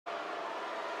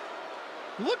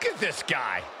Look at this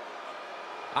guy.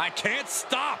 I can't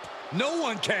stop. No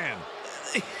one can.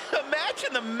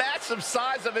 Imagine the massive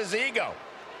size of his ego.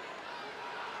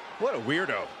 What a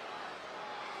weirdo.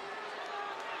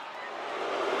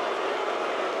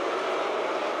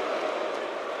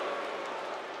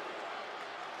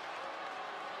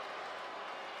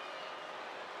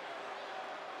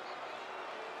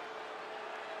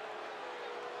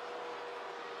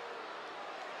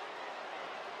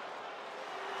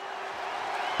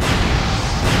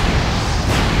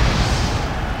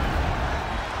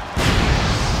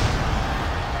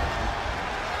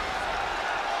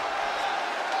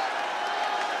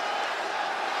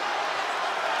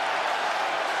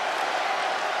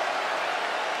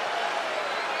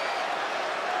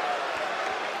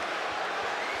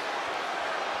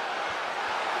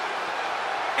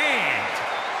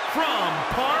 From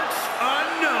parts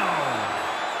unknown,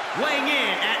 weighing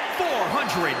in at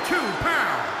 402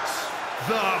 pounds,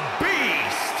 the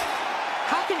Beast.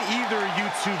 How can either of you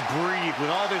two breathe with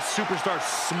all this superstar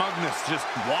smugness just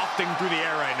wafting through the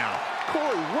air right now?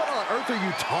 Corey, what on earth are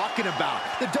you talking about?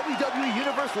 The WWE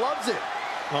Universe loves it.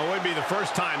 Well, it wouldn't be the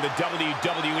first time the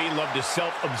WWE loved a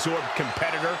self-absorbed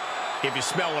competitor, if you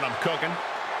smell what I'm cooking.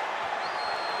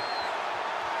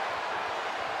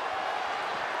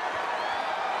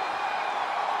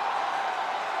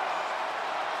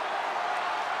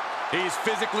 He's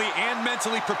physically and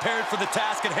mentally prepared for the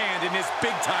task at hand in his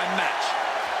big-time match.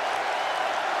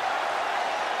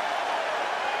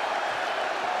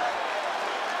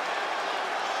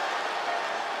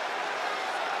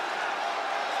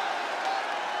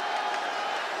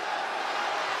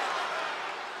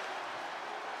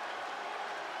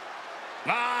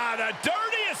 The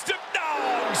dirtiest of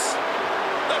dogs.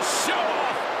 The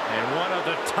show-off. And one of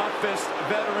the toughest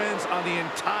veterans on the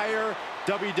entire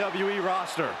WWE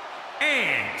roster.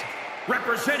 And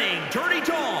representing Dirty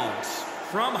Dogs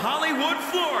from Hollywood,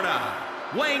 Florida,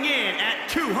 weighing in at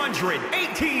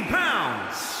 218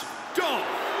 pounds, Dolph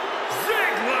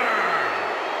Ziggler.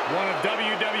 One of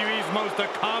WWE's most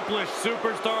accomplished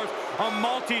superstars, a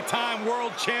multi-time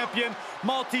world champion,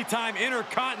 multi-time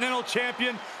intercontinental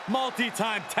champion,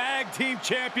 multi-time tag team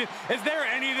champion. Is there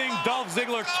anything Dolph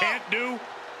Ziggler can't do?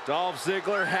 Dolph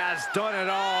Ziggler has done it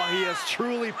all. He has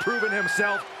truly proven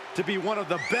himself to be one of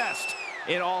the best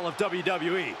in all of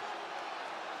WWE.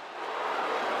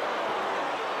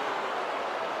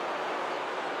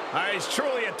 He's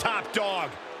truly a top dog.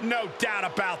 No doubt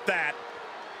about that.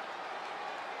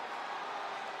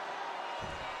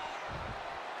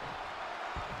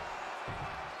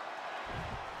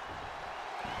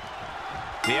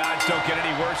 The odds don't get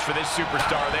any worse for this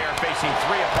superstar. They are facing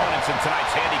 3 opponents in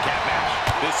tonight's handicap match.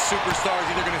 This superstar is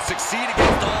either going to succeed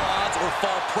against all odds or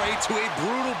fall prey to a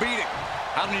brutal beating.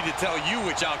 I don't need to tell you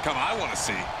which outcome I want to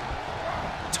see.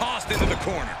 Tossed into the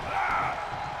corner.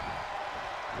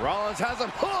 Rollins has him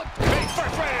hooked. Big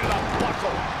first right into the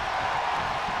buckle.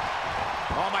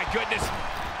 Oh, my goodness.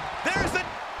 There's the...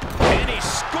 And he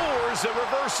scores a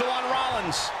reversal on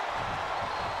Rollins.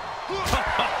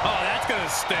 Oh, that's going to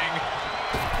sting.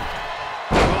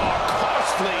 Oh,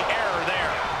 costly error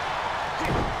there.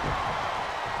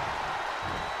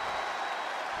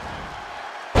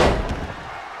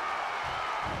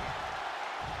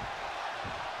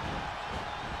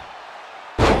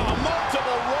 Oh,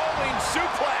 multiple rolling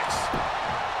suplex.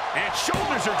 And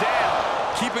shoulders are down.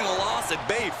 Keeping a loss at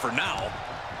bay for now.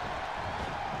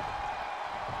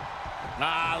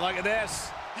 Ah, look at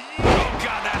this. Oh,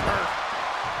 God, that hurt.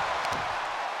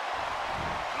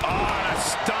 Oh, and a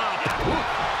stomp.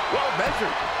 Well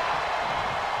measured.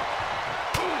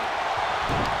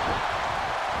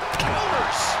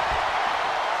 Counters.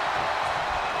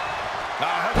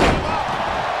 Hooking him up.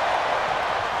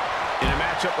 In a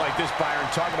matchup like this, Byron,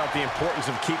 talk about the importance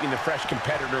of keeping the fresh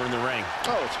competitor in the ring.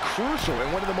 Oh, it's crucial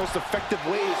and one of the most effective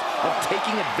ways of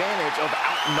taking advantage of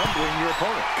outnumbering your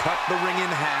opponent. Cut the ring in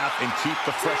half and keep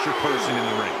the fresher person in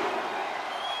the ring.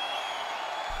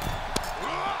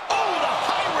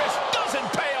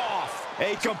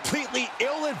 A completely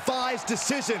ill-advised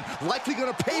decision, likely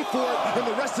going to pay for it in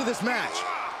the rest of this match.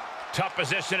 Tough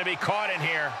position to be caught in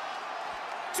here.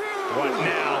 What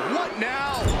now? What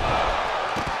now?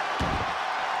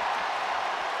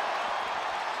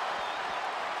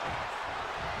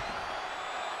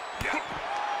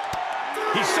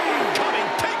 He saw it coming,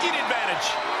 taking advantage.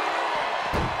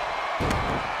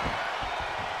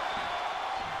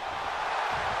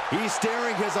 He's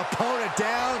staring his opponent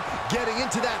down, getting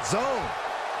into that zone.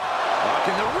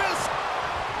 Locking the wrist.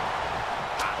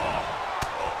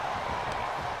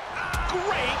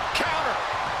 Great counter.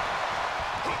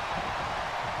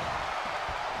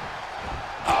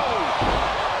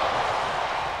 Oh,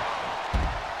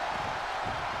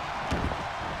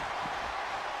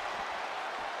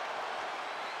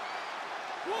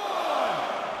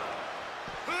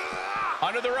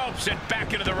 sent back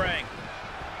into the ring.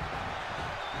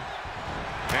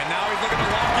 And now he's looking to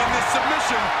lock in this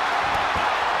submission.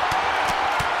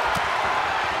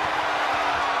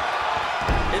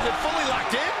 Is it fully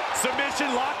locked in? Submission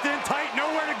locked in tight,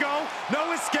 nowhere to go, no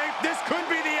escape. This could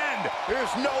be the end. There's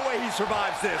no way he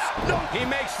survives this. No. He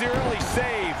makes the early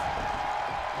save.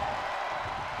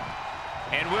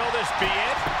 And will this be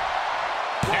it?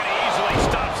 And he easily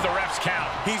stops the ref's count.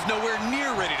 He's nowhere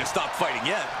near ready to stop fighting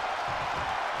yet.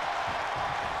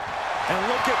 And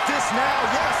look at this now.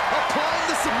 Yes, applying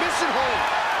the submission hold.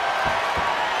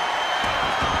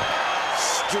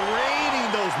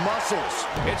 Straining those muscles.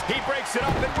 He breaks it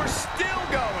up, and we're still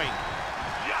going.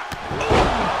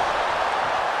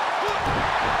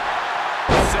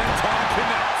 Senton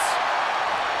connects.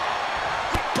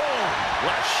 Boom!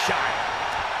 What a shot.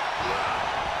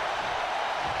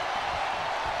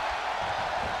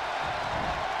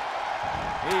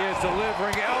 He is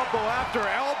delivering elbow after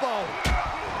elbow.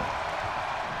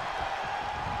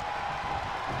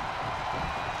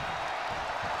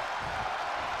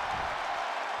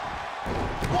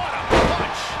 What a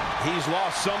punch! He's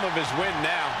lost some of his wind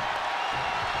now.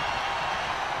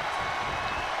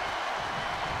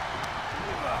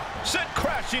 Sent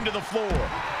crashing to the floor.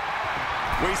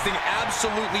 Wasting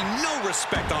absolutely no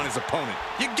respect on his opponent.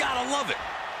 You gotta love it.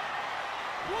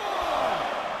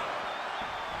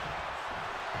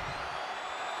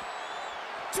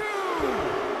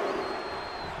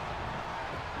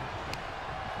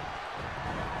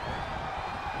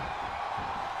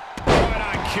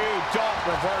 Dolph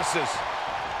reverses.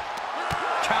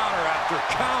 Counter after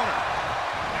counter.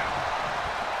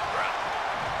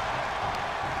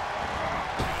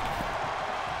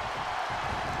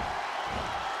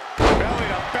 Belly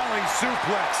to belly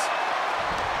suplex.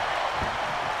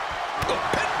 A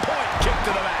pinpoint kick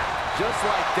to the back. Just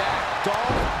like that,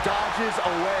 Dolph dodges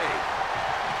away.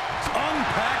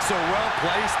 Unpacks a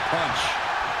well-placed punch.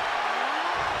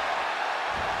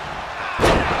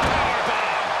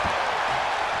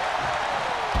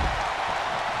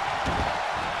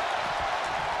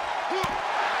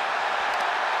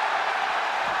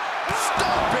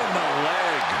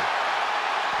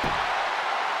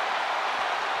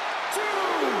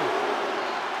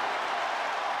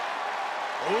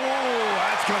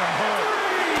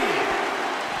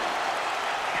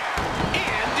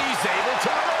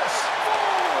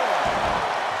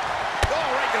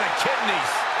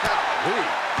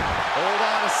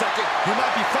 He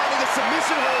might be finding a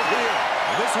submission hold here.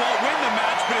 This won't win the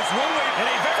match, but it's one way. And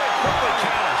he very quickly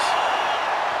counters.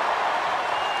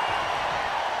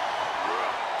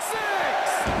 6.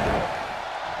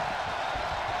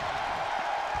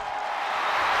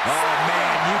 Oh,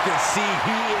 man, you can see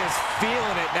he is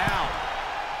feeling it now.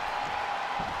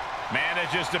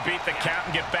 Manages to beat the count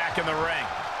and get back in the ring.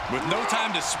 With no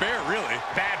time to spare, really.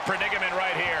 Bad predicament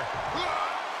right here.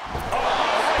 Oh,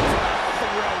 right to the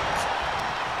throat.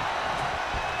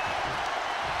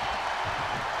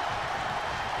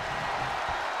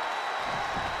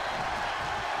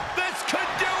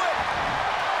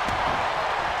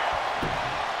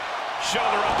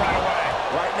 Shoulder up right away.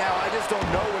 Right now, I just don't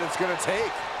know what it's going to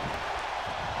take.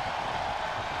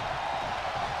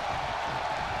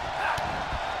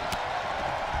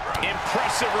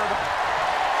 Impressive reversal.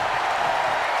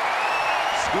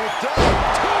 Scooped up.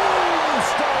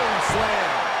 Tombstone slam.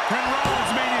 And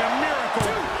Rollins made it a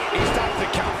miracle. He stops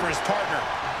the count for his partner.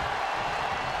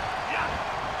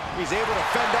 He's able to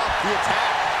fend off the attack.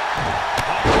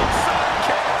 Side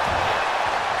kick.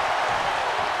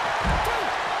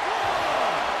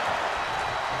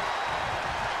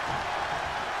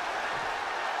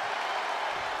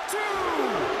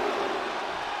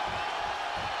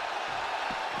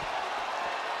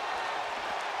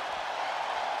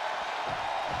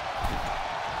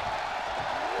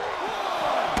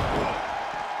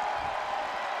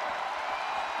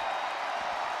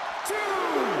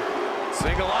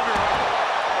 Single underhook.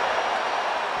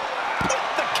 With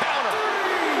the counter.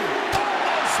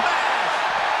 Oh, smash.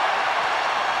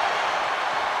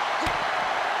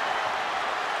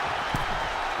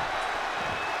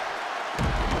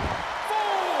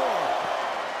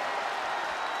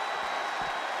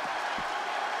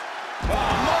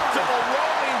 Multiple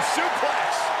rolling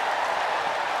suplex.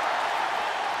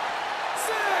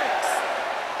 6.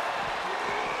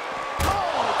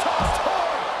 Oh, tossed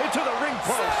hard into the ring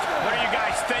post. What are you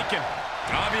guys thinking?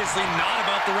 Obviously not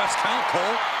about the ref's count, Cole.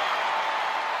 8.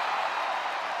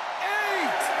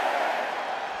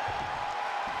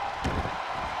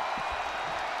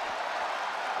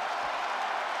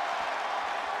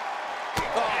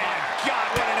 Oh, my God,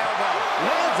 what an elbow.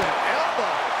 Lands an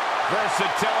elbow.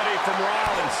 Versatility from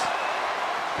Rollins.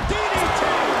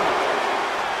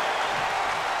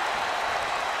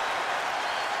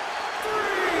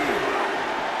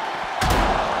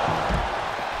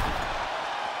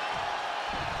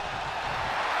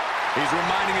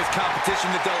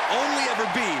 competition that they'll only ever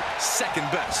be second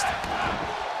best.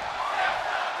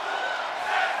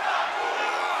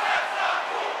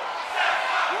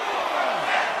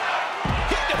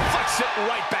 He deflects it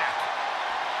right back.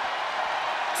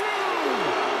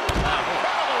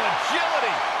 Incredible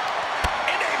agility.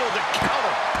 And able to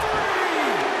counter.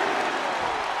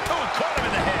 Oh, caught him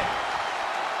in the head.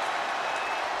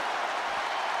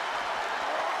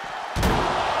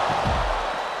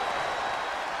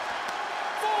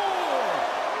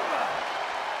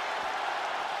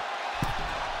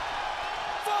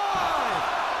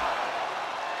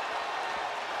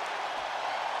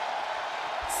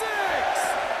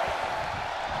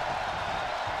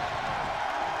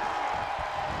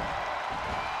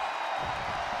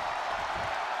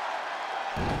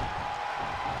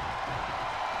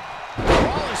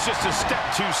 Just a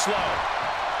step too slow.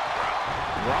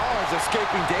 Rollins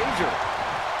escaping danger.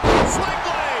 Swing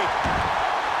blade!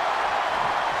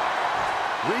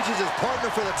 Reaches his partner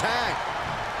for the tag.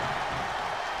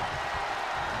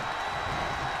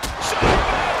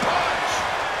 Superman punch!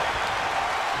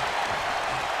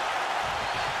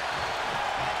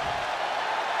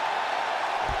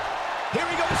 Here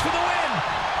he goes for the win!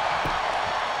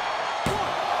 1,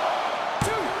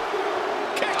 2,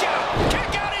 kick out!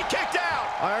 Kick out! He kicked out!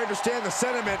 I understand the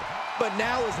sentiment, but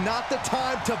now is not the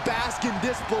time to bask in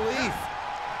disbelief.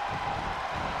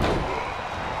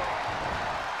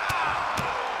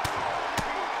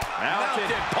 Mounted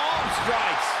palm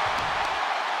strikes.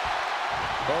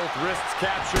 Both wrists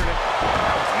captured.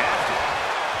 That was nasty.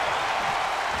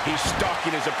 He's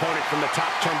stalking his opponent from the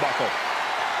top turnbuckle.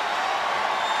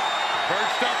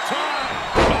 Perched up top.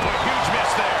 Oh, a huge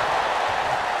miss there.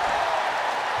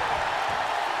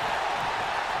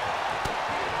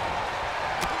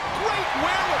 Great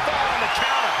wherewithal on the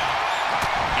counter.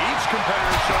 Each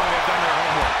competitor showing they've done their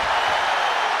homework.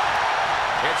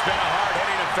 It's been a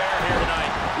hard-hitting affair here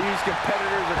tonight. These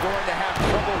competitors are going to have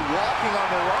trouble walking on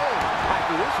their own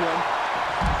after this one.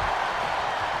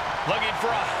 Looking for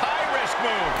a high-risk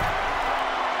move.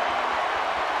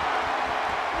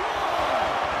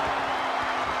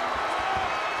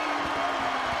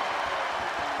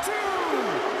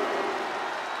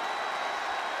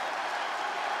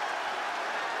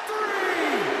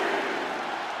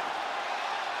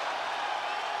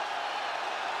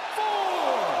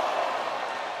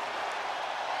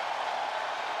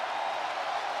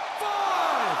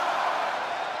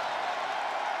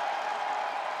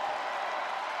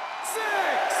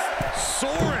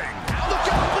 Soaring. Look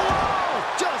out below.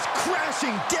 Just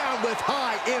crashing down with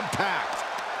high impact.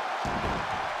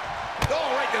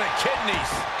 Oh, right to the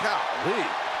kidneys. Golly.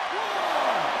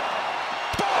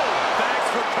 Boom. Thanks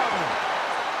for coming.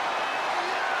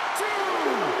 2.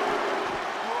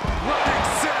 Running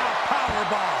sit-out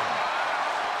powerbomb.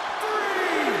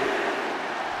 3.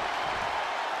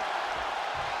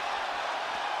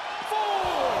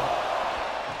 4.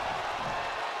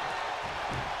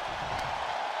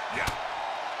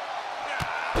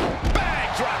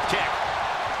 Drop kick.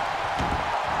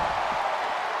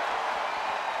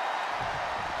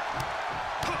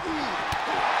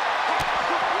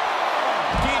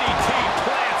 DDT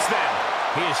plants them.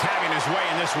 He is having his way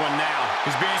in this one now.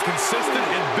 He's being consistent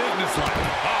and businesslike.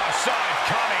 Oh, saw it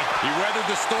coming. He weathered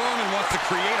the storm and wants to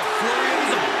create a flurry of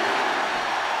his own.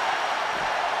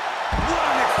 What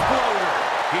an exploder.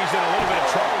 He's in a little bit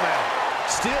of trouble now.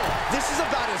 Still, this is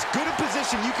about as good a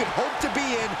position you can hope to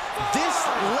be in this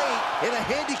late in a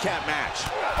handicap match.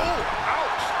 Oh,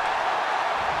 ouch.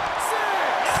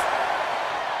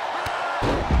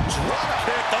 6. Drop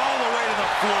kicked all the way to the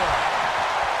floor.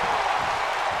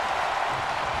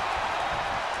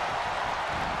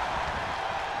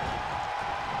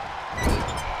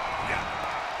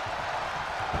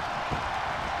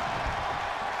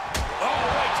 Oh,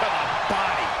 right to the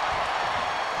body.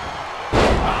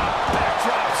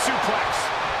 Backdrop suplex.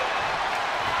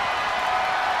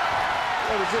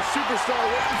 What is this superstar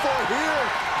waiting for here?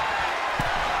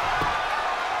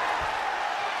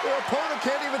 Their opponent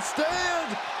can't even stand.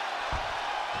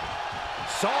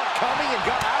 Saw it coming and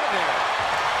got out of there.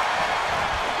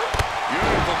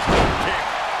 Beautiful drop kick.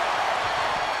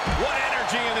 What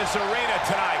energy in this arena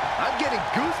tonight. I'm getting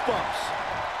goosebumps.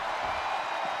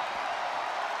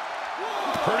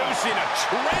 Producing a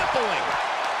trampling.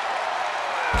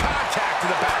 Contact to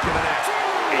the back of the neck.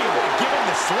 Able to give him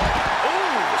the slip.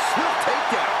 Ooh, swift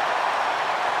takedown.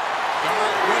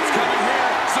 What's coming here?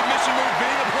 Submission move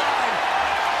being applied.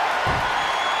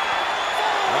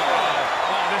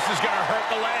 Oh, this is going to hurt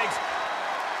the legs.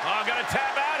 Oh, going to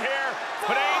tap out here,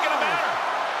 but it ain't going to matter.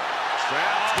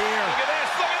 Trapped here. Look at this,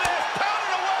 look at this. Pound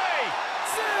it away.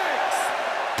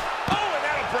 6. Oh, and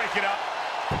that'll break it up.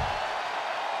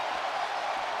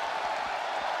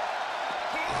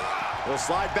 He'll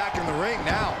slide back in the ring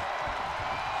now.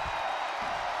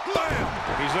 Bam!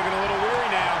 He's looking a little weary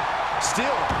now.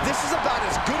 Still, this is about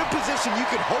as good a position you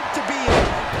could hope to be in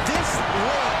this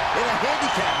late in a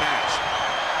handicap match.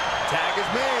 Tag is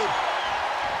made.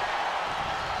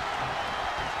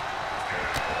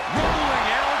 Rolling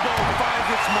elbow finds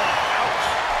its mark. Ouch.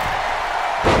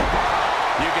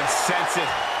 You can sense it.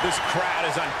 This crowd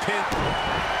is on pin.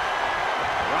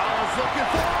 Rollins looking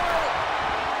for it.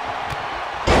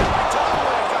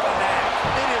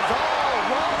 It is all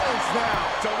Rollins now.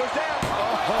 Shoulders down.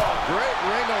 Oh, great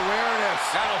ring awareness.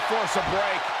 That'll force a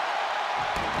break.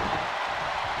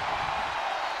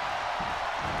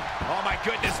 Oh, my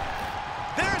goodness.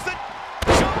 There's the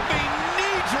jumping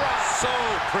knee drop. So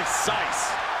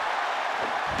precise.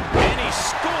 And he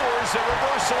scores a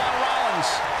reversal on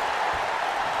Rollins.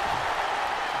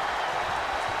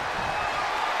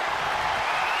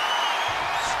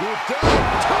 Scooped up.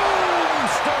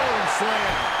 Tombstone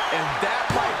slam. And that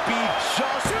might be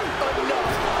just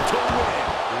enough to win.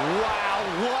 Wow,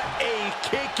 what a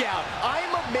kick out. I'm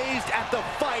amazed at the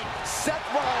fight. Seth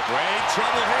Rollins. Great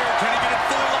trouble here. Can he get it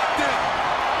fully locked in?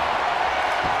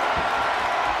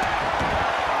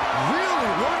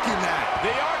 Really working that.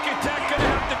 The architect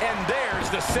gonna have to... And there's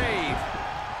the save.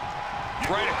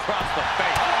 Right across the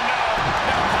face. Oh, no.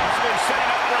 Now possibly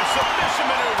setting up for a submission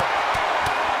maneuver.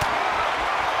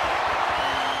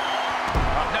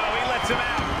 Oh, no, he lets him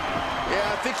out. Yeah,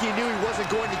 I think he knew he wasn't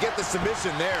going to get the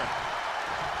submission there.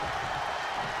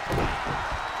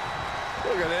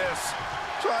 Look at this.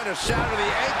 Trying to shatter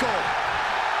the ankle.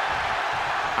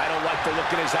 I don't like the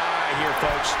look in his eye here,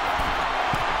 folks.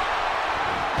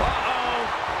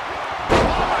 Uh-oh.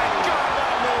 Oh, my God,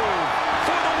 what a move.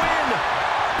 For the win.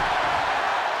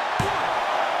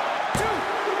 1, 2.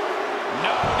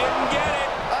 No, didn't get it.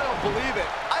 I don't believe it.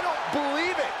 I don't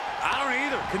believe it. I don't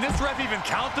either. Can this ref even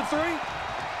count to 3?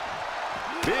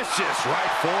 Vicious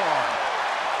right forearm.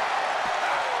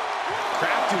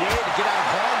 Crafty way to get out of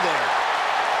harm there.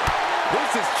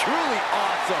 This is truly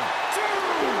awesome. 2.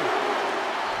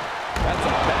 That's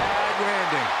a bad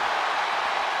landing.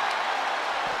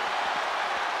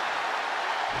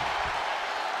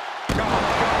 Oh,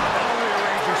 God, that'll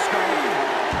rearrange your skull.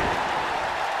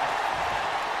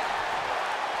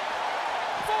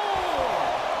 4.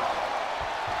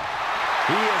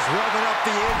 He is revving up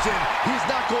the engine. He's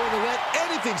not going to let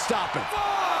anything stop him. 5.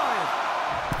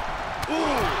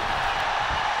 Ooh.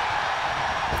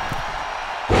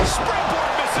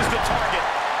 Springboard misses the target.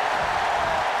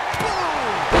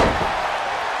 Boom!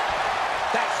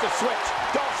 That's the switch.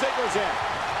 Dolph Ziggler's in.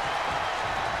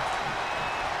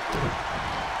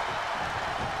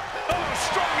 Oh,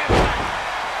 strong impact.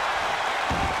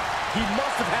 He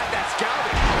must have had that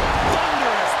scouted.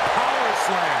 Thunderous power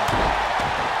slam.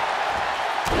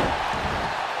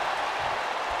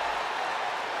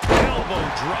 Elbow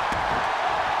drop.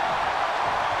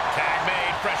 Tag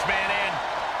made, fresh man in.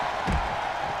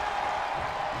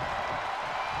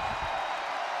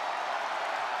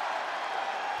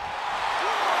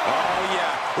 Oh,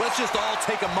 yeah. Let's just all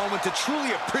take a moment to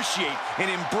truly appreciate and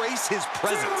embrace his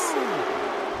presence. 2.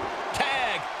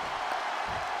 Tag.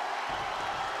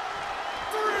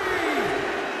 3.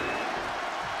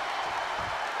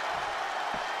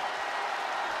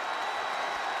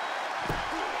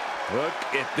 Look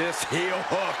at this heel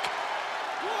hook.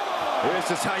 1.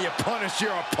 This is how you punish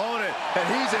your opponent, and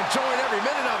he's enjoying every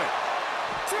minute of it.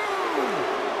 2.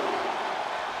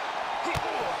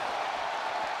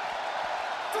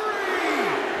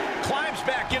 3. Climbs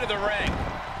back into the ring.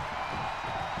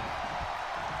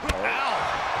 Ow.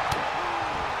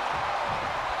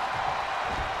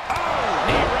 Oh,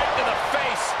 knee right to the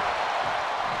face.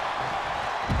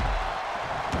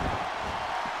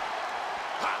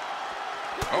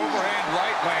 Overhand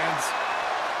right lands.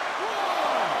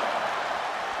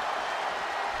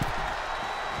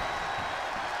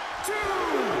 1. 2.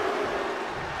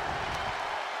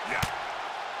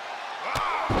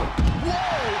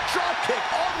 Whoa! Drop kick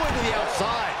all the way to the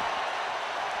outside.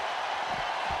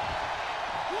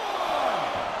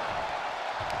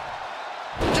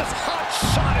 1. Just hot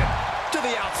shot it to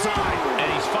the outside. And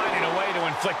he's finding a way to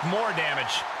inflict more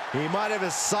damage. He might have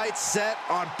his sights set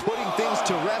on putting things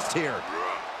to rest here.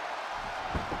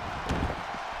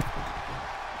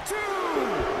 2.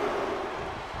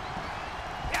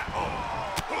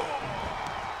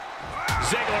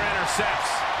 Ziggler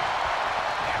intercepts.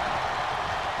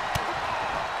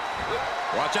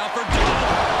 Watch out for Dolph.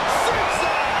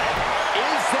 Suicide!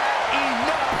 Is that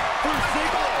enough for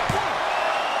Ziggler?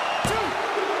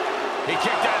 1, 2. He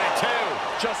kicked out at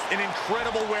 2. just an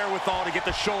incredible wherewithal to get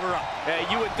the shoulder up.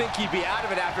 You would think he'd be out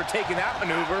of it after taking that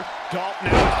maneuver. Dolph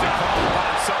now has to call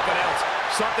upon something else,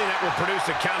 something that will produce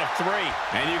a count of 3.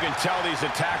 And you can tell these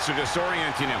attacks are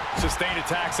disorienting him. Sustained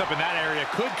attacks up in that area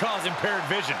could cause impaired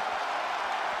vision.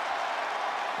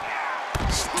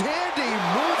 Standing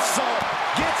moonsault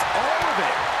gets all of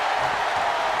it.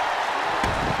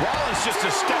 Rollins just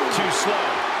a step too slow.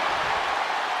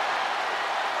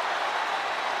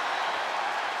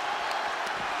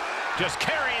 Just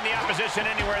carrying the opposition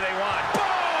anywhere they want.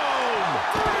 Boom!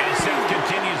 And Seth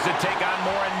continues to take on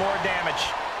more and more damage.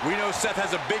 We know Seth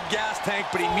has a big gas tank,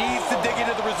 but he needs to dig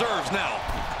into the reserves now.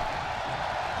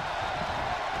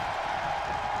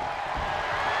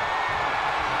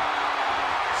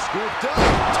 Scooped up.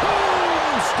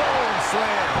 Tombstone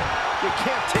slam. You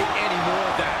can't take any more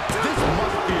of that. This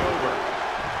must be over.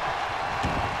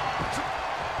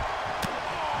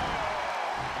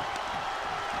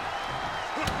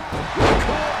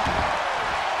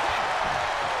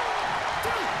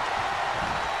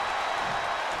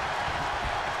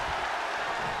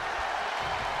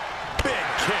 Big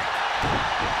kick.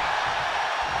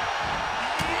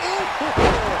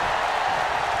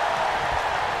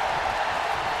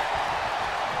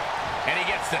 And he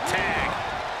gets the tag.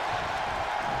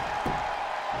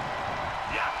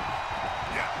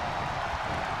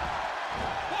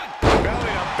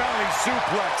 Belly-to-belly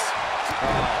suplex.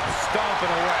 Oh,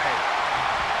 stomping away.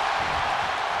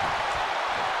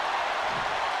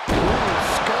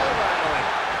 Skull rattling.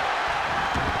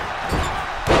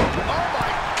 Oh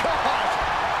my gosh!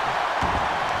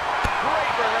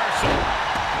 Great reversal.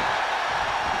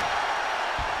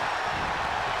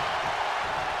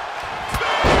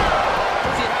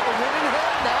 Does he have a win in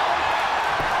hand now?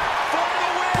 For the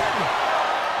win.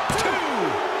 2,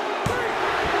 3.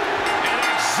 An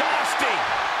exhausting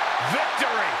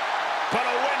victory, but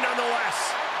a win nonetheless.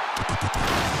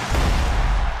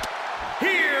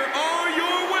 Here are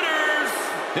your winners.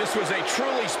 This was a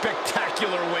truly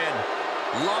spectacular win.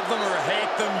 Love them or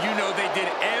hate them, you know they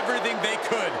did everything they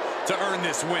could to earn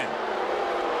this win.